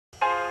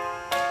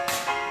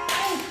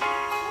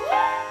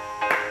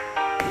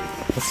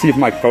Let's see if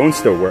my phone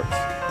still works.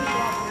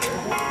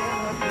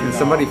 Can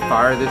somebody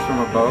fire this from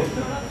a bow?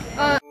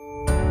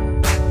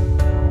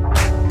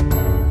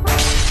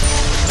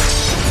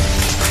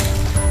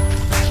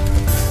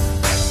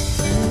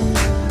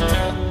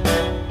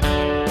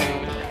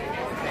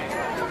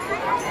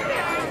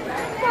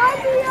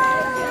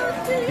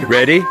 You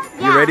ready?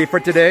 Yeah. You ready for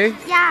today?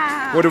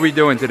 Yeah. What are we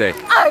doing today?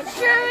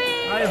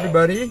 Archery. Hi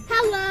everybody.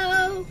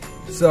 Hello.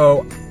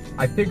 So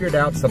I figured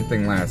out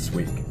something last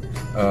week.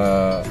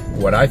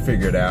 What I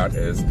figured out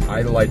is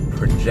I like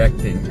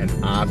projecting an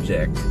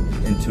object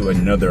into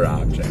another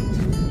object.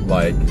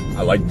 Like,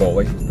 I like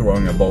bowling,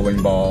 throwing a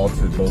bowling ball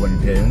to bowling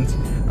pins.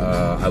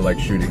 I like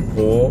shooting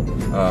pool.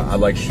 I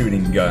like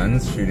shooting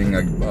guns, shooting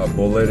a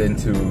bullet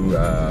into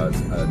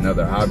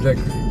another object.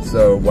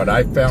 So what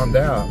I found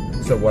out,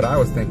 so what I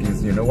was thinking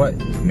is, you know what,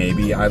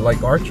 maybe I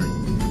like archery.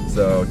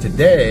 So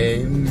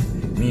today,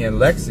 me and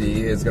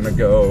Lexi is gonna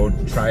go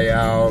try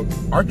out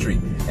archery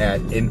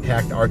at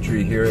Impact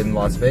Archery here in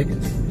Las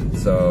Vegas.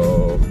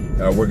 So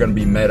we're gonna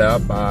be met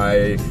up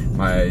by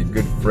my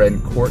good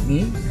friend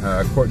Courtney.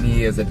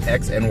 Courtney is an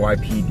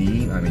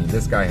ex-NYPD. I mean,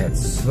 this guy had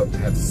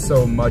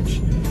so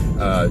much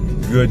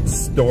good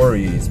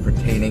stories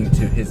pertaining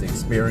to his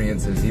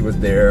experiences. He was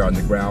there on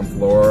the ground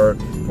floor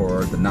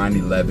for the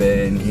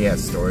 9/11. He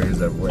has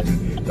stories of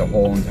when the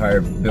whole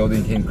entire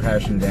building came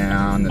crashing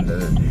down and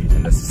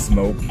the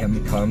smoke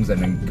comes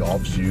and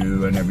engulfs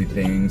you and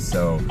everything.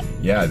 So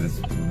yeah, it's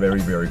very,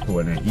 very cool,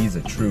 and he's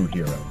a true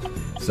hero.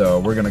 So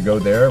we're gonna go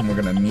there and we're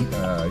gonna meet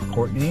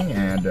Courtney,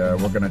 and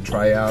we're gonna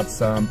try out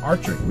some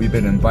archery. We've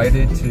been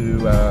invited to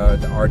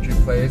the archery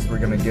place. We're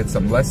gonna get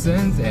some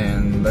lessons,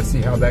 and let's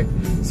see how that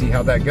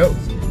goes.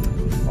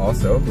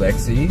 Also,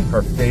 Lexi,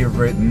 her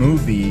favorite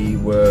movie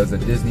was a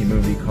Disney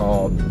movie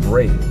called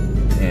Brave,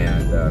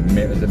 and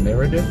Merida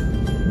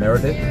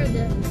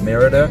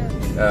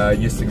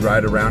used to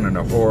ride around on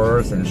a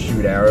horse and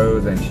shoot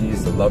arrows, and she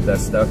used to love that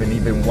stuff. And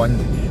even one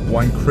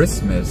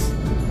Christmas,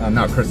 one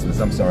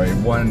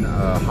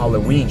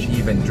Halloween, she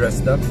even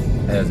dressed up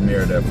as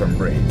Merida from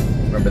Brave.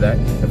 Remember that?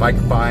 If I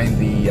can find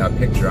the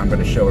picture, I'm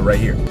going to show it right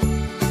here.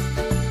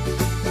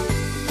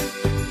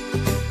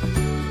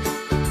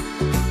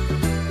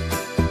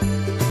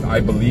 I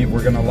believe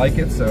we're going to like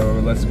it, so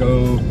let's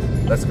go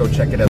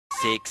check it out.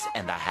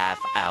 6.5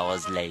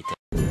 hours later.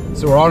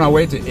 So we're on our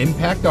way to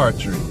Impact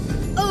Archery.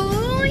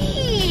 Oh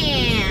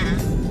yeah.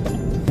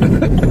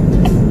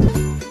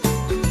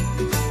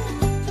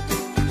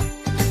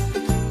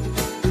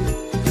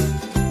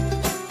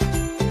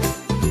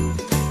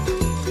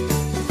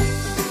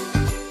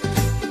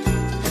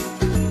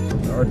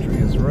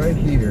 Archery is right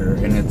here,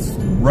 and it's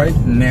right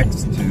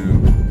next to,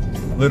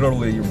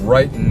 literally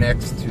right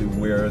next to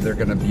where they're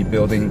going to be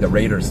building the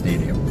Raider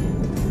Stadium.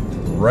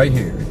 Right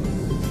here.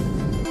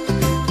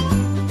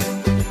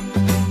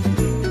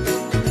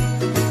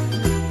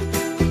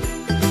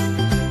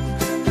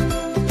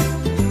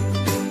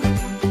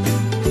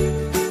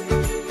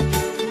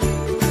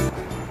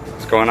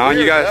 What's going on,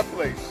 you guys?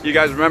 You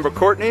guys remember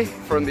Courtney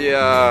from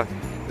the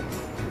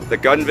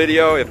gun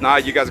video? If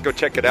not, you guys go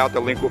check it out.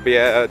 The link will be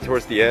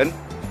towards the end.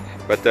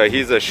 But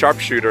he's a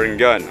sharpshooter in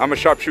gun. I'm a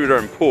sharpshooter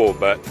in pool,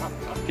 but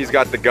he's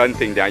got the gun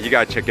thing down. You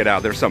gotta check it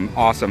out. There's some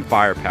awesome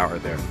firepower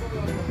there.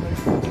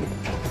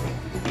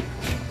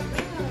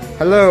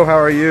 Hello, how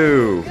are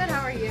you? Good,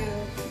 how are you?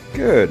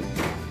 Good.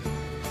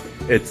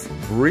 It's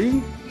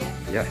Bree?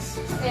 Yes. Yes.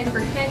 And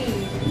for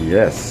Kenny.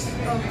 Yes.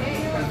 Okay.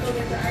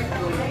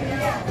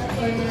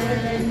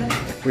 And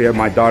We have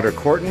my daughter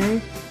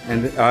Courtney,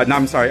 and no,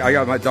 I'm sorry, I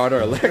got my daughter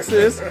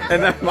Alexis,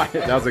 and then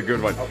that was a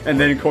good one. And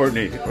then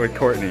Courtney, with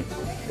Courtney.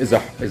 Is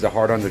it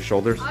hard on the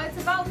shoulders?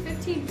 it's about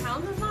 15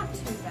 pounds. It's not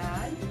too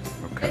bad.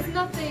 Okay. It's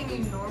nothing you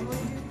normally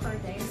do per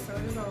day, so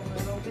it is a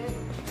little bit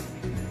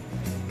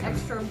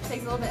extra,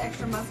 takes a little bit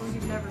extra muscles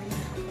you've never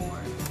used before.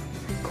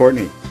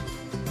 Courtney,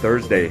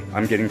 Thursday,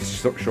 I'm getting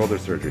shoulder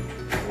surgery.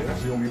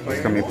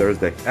 It's coming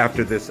Thursday.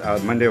 After this,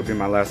 Monday will be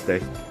my last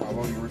day. How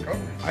long you recover?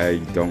 I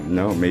don't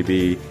know,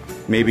 maybe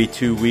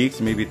 2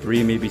 weeks, maybe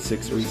 3, maybe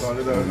 6 weeks.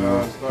 Started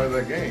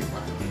that game.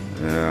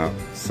 Yeah,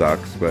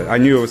 sucks, but I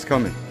knew it was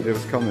coming. It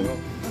was coming.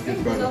 Okay,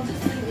 then I'll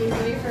just leave a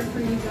waiver for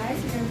you guys.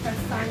 You're going to press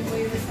sign,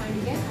 waiver, sign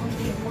again. I'll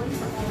leave one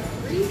for all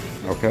three.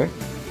 Okay.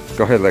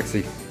 Go ahead, Lexi.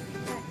 Okay,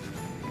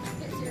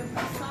 so you're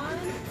press sign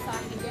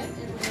again,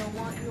 and we'll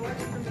want your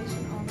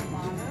information on the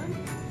bottom.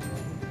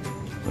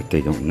 What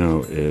they don't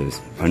know is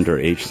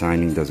underage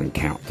signing doesn't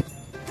count.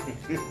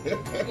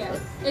 Yes,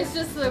 it's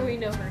just so we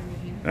know her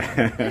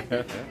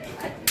name.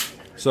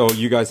 So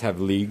you guys have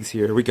leagues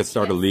here? We could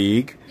start a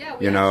league, Yeah,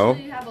 we you know?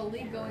 actually have a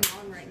league going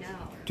on right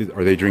now.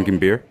 Are they drinking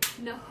beer?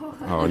 No.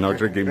 Oh, no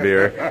drinking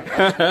beer. Alright,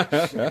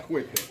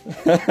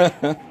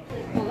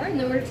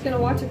 then we're just going to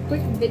watch a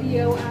quick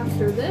video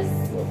after this.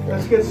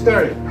 Let's get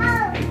started.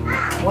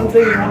 One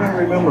thing you want to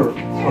remember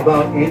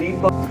about any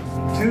ball,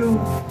 two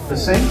the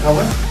same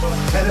color,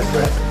 tennis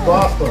racket,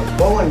 golf balls,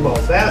 bowling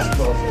balls,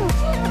 basketballs,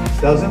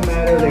 doesn't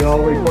matter, they all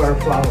require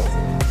flowers.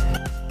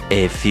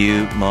 A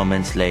few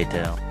moments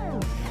later.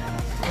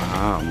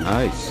 Wow,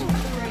 nice.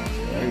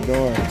 There you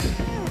door.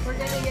 We're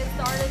gonna get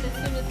started as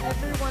soon as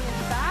everyone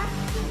is back.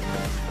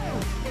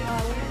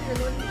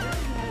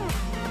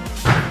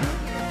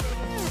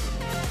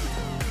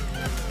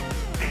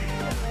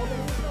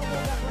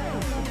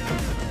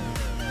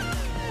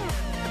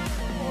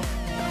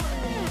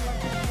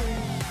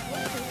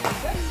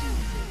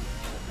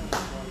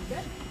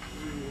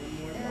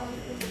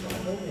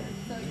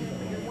 So you're gonna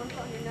put your one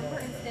on your number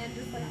and stand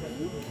just like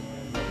me.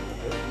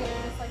 Yeah,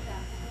 just like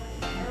that.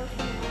 Arrows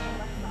coming on the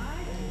left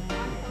side.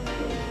 I'm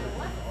coming to the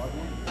left.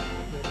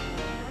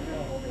 Under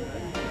holding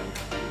it.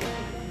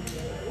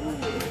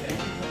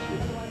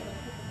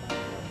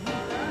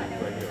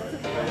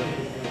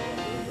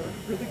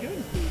 Really good.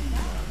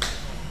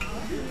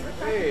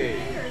 Hey.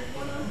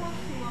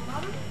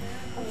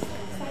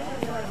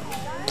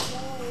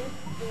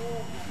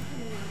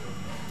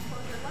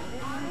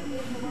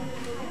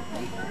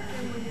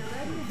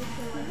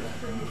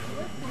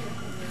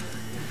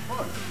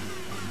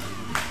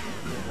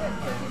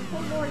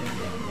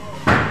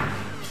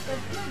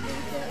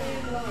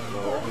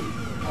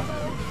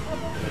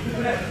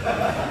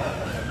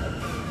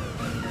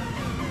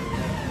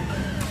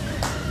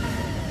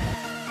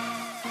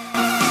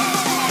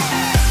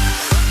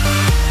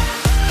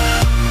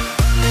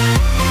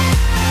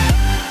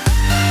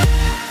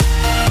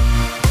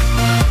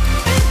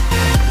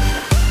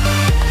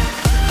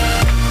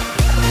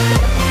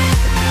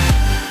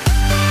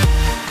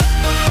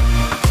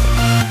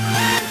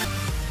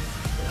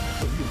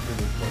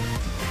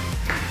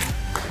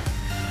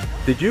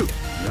 Did you?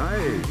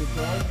 Nice.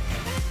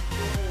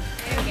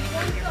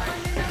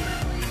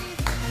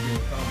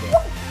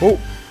 Oh,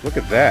 look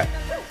at that.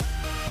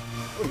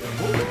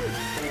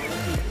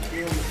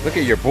 Look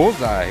at your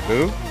bullseye,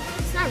 boo.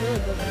 It's not really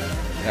good.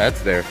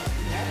 That's there.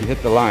 You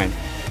hit the line.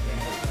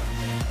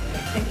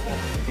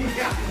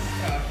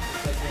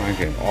 Line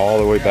came all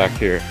the way back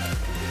here.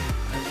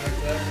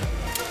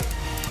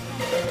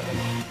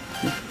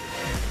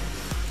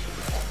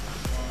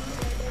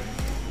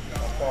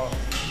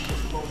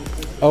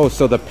 Oh,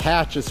 so the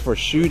patch is for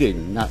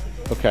shooting, not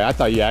okay. I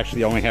thought you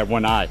actually only had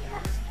one eye.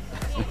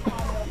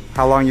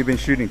 How long you been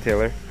shooting,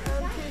 Taylor? 2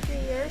 to 3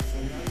 years.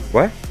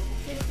 What?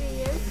 2 to 3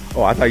 years.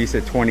 Oh, I thought you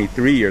said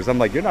 23 years. I'm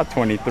like, you're not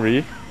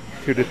 23.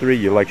 2 to 3.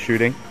 You like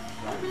shooting?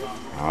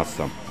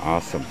 Awesome,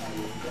 awesome.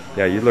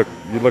 Yeah, you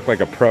look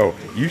like a pro.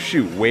 You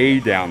shoot way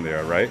down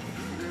there, right?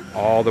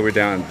 All the way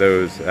down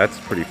those. That's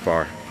pretty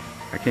far.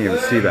 I can't even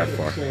see that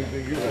far.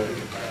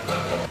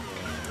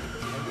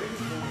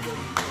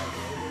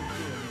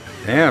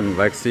 Damn,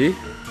 Lexi.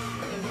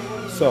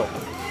 So,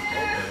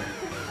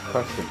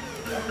 question.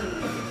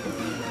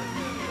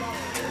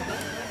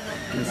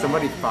 Can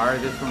somebody fire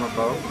this from a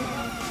bow?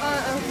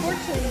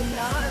 Unfortunately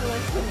not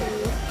unless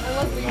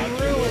we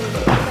ruin it.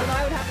 Because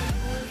I would have to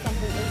glue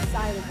something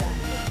inside of that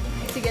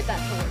to get that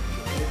to work.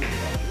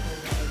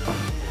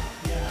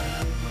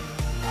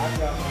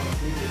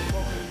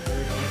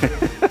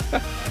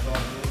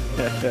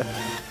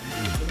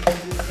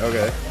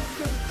 Okay.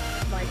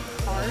 Like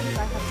cards,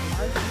 I have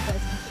cards you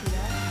guys can shoot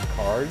at.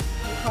 Cards?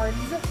 Cards.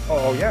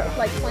 Oh, yeah.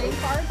 Like playing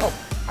cards. Oh,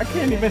 I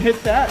can't even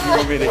hit that. You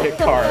want me to hit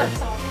cards?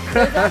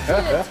 There's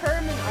actually a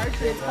term in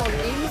archery. It's called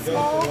aim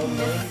small,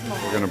 miss small.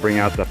 We're gonna bring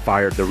out the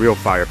real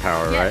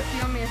firepower, Yes, right? you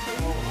want me to show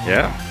you?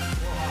 Yeah.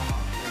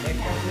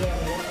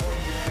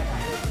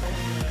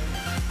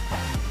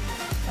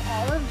 So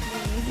all of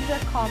these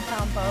are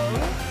compound bows.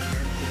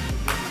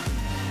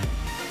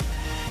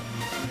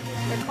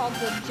 They're called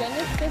the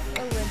Genesis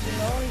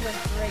Original. These are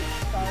great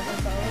starter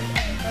bows.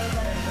 Those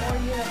are more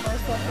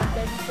universal for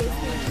big space.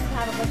 We just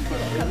have a bunch of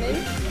people come in.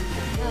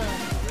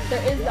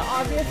 There is the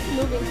obvious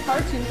moving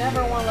parts. You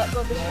never want to let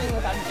go of the string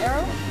without an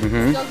arrow. It's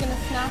still going to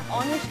snap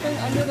on your string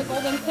under the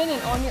golden pin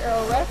and on your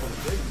arrow rest.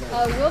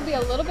 Will be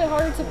a little bit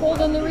harder to pull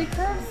than the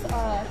recurves,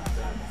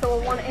 so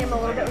we'll want to aim a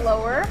little bit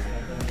lower.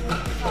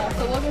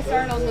 So we'll get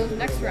started on those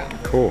next round.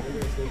 Cool.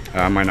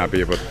 I might not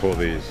be able to pull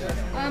these.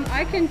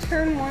 I can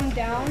turn one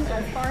down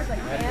as far as I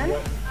can.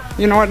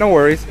 You know what? No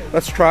worries.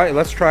 Let's try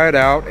it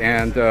out,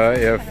 and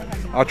if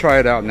I'll try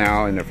it out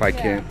now, and if I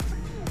can't.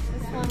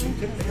 This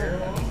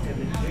one.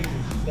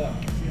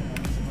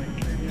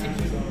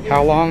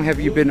 How long have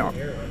you been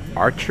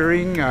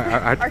archering?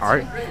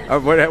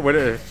 What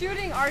is?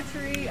 Shooting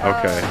archery.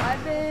 Okay.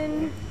 I've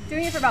been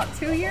doing it for about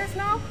 2 years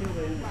now.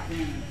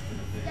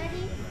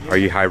 Are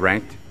you high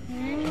ranked?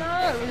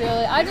 Not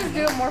really. I just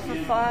do it more for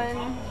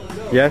fun.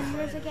 Yes.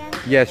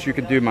 Yes, you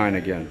can do mine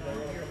again.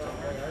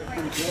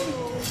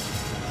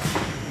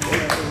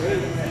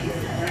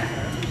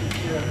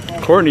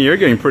 Courtney, you're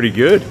getting pretty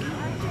good.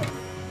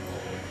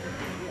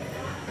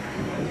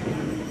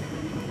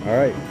 All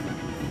right.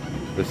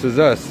 This is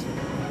us.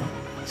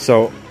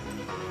 So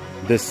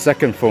this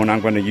second phone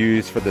I'm going to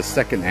use for the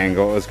second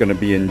angle is going to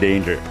be in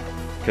danger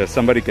because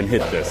somebody can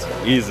hit this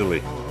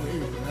easily.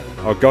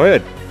 Oh, go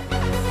ahead.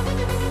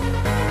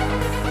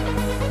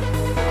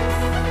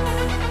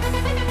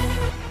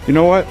 You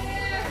know what?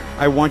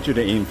 I want you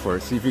to aim for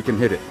it. See if you can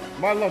hit it.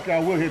 My luck, I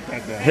will hit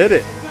that down. Hit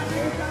it.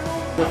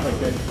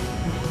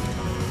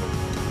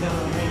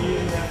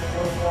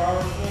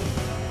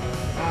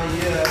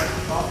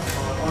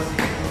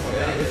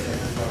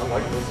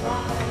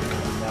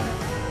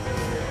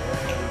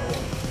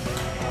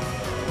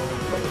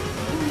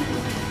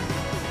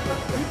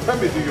 Tell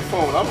me through your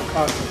phone. I'm gonna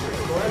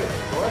concentrate. Go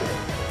ahead. Go ahead.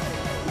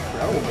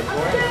 I don't want to go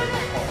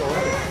ahead. Go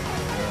ahead.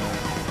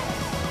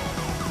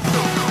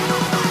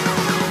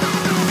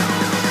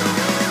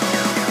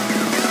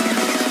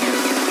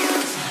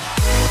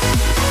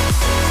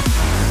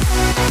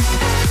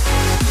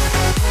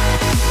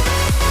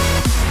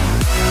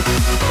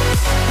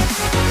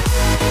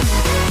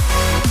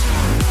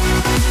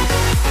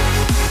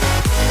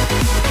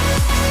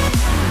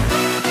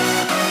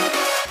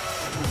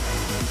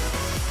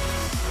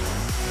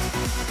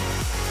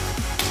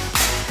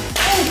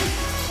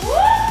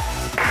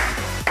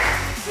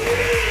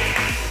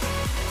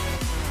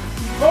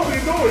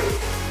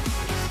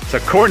 So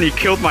Courtney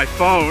killed my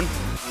phone.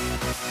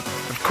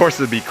 Of course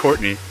it'd be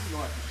Courtney.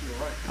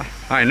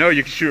 I know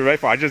you can shoot a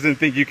rifle. I just didn't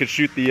think you could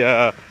shoot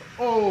the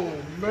Oh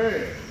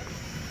man.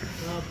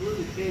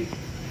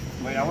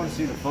 Wait, I want to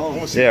see the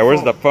phone. Yeah,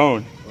 where's the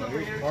phone? Well,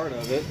 here's part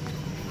of it.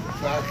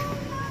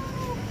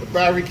 The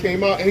battery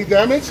came out. Any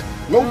damage?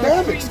 No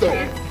damage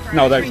though.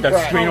 No, that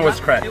screen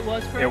was cracked. It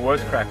was cracked? It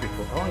was cracked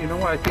before. Oh, you know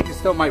what? I think it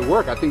still might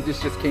work. I think this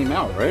just came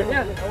out, right?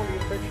 Yeah.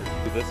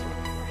 Do this one.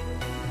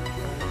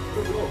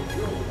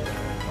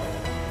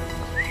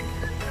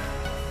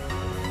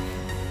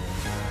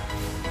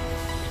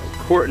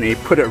 Courtney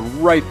put it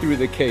right through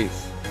the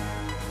case.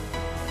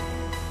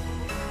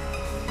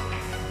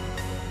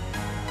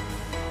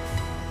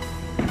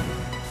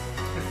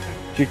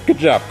 Good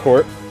job,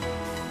 Court.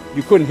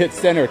 You couldn't hit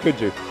center,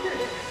 could you?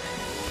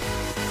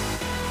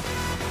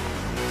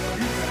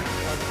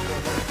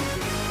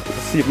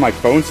 Let's see if my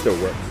phone still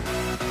works.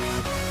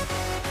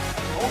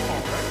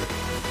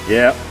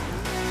 Yeah.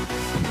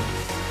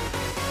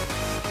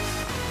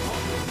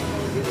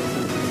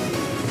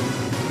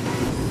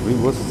 We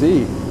will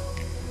see.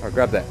 Oh,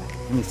 grab that.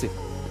 Let me see.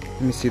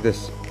 Let me see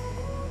this.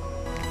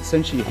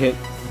 Since you hit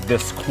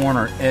this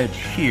corner edge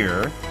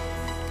here,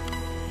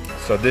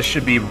 so this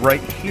should be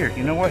right here.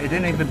 You know what? It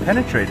didn't even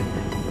penetrate it.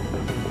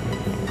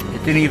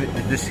 It didn't even,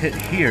 this hit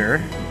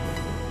here,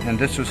 and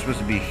this was supposed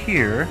to be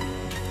here.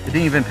 It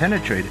didn't even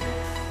penetrate it.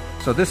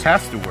 So this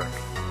has to work.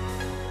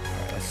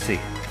 Let's see.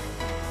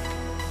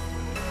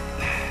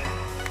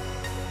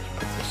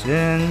 Put this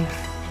in.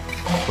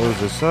 Close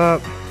this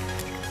up.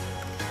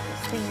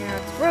 Figure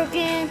out it's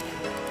broken.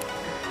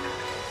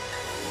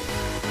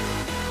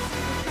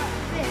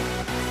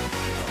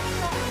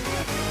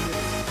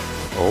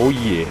 Oh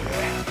yeah.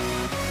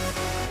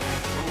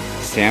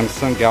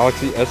 Samsung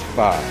Galaxy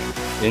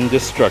S5.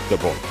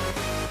 Indestructible.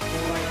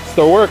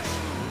 Still works.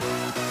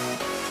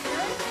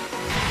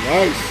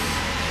 Nice.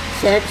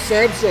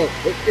 Samsung.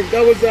 If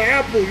that was the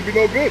Apple, you'd be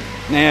no good.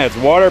 Yeah, it's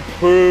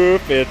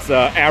waterproof, it's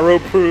arrow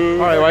proof.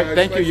 All right, well,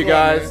 thank you, you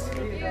guys.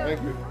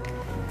 Thank you.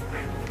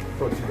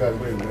 Talk to you guys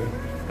later, man.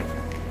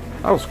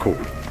 That was cool.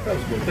 That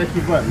was good. Thank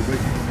you, buddy.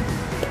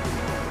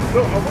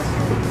 No,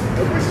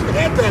 I wish you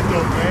had that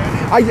though,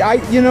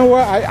 man. You know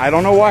what? I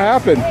don't know what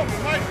happened.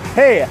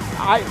 Hey,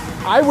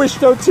 I wish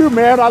so too,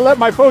 man. I let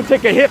my phone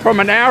take a hit from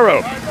an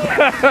arrow.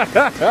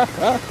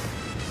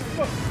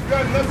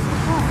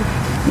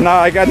 No,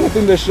 I got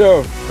nothing to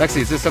show.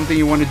 Lexi, is this something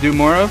you want to do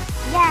more of?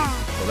 Yeah.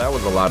 Well, that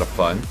was a lot of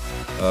fun.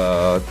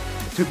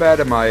 Too bad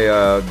that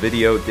my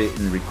video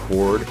didn't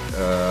record.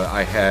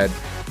 I had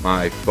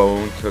my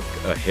phone took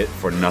a hit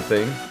for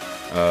nothing.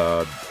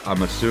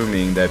 I'm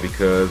assuming that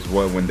because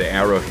when the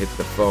arrow hit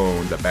the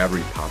phone, the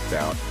battery popped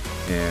out,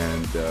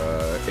 and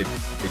it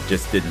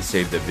just didn't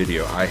save the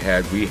video.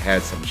 We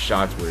had some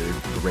shots where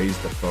it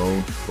grazed the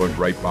phone, went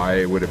right by.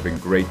 It would have been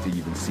great to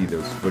even see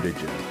those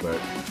footages, but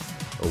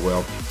oh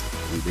well,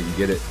 we didn't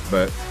get it.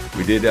 But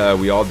we did.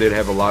 We all did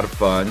have a lot of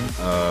fun.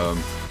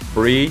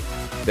 Bree,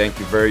 thank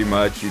you very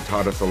much. You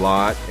taught us a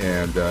lot,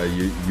 and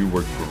you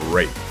were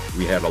great.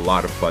 We had a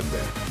lot of fun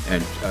there.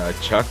 And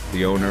Chuck,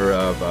 the owner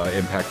of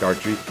Impact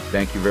Archery,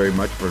 thank you very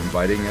much for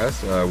inviting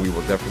us. We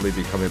will definitely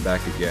be coming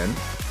back again.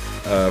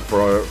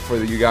 For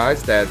you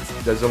guys that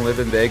doesn't live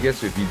in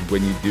Vegas,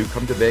 when you do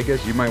come to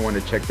Vegas, you might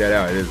want to check that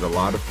out. It is a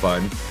lot of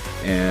fun.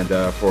 And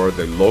for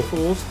the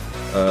locals,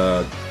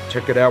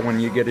 check it out when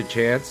you get a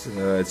chance.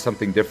 It's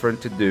something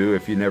different to do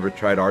if you never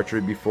tried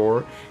archery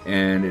before,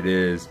 and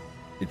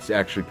it's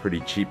actually pretty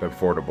cheap and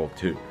affordable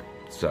too.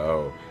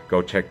 So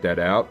go check that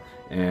out.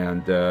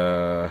 And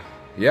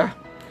yeah,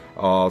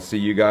 I'll see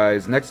you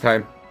guys next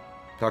time.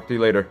 Talk to you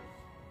later.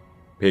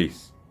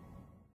 Peace.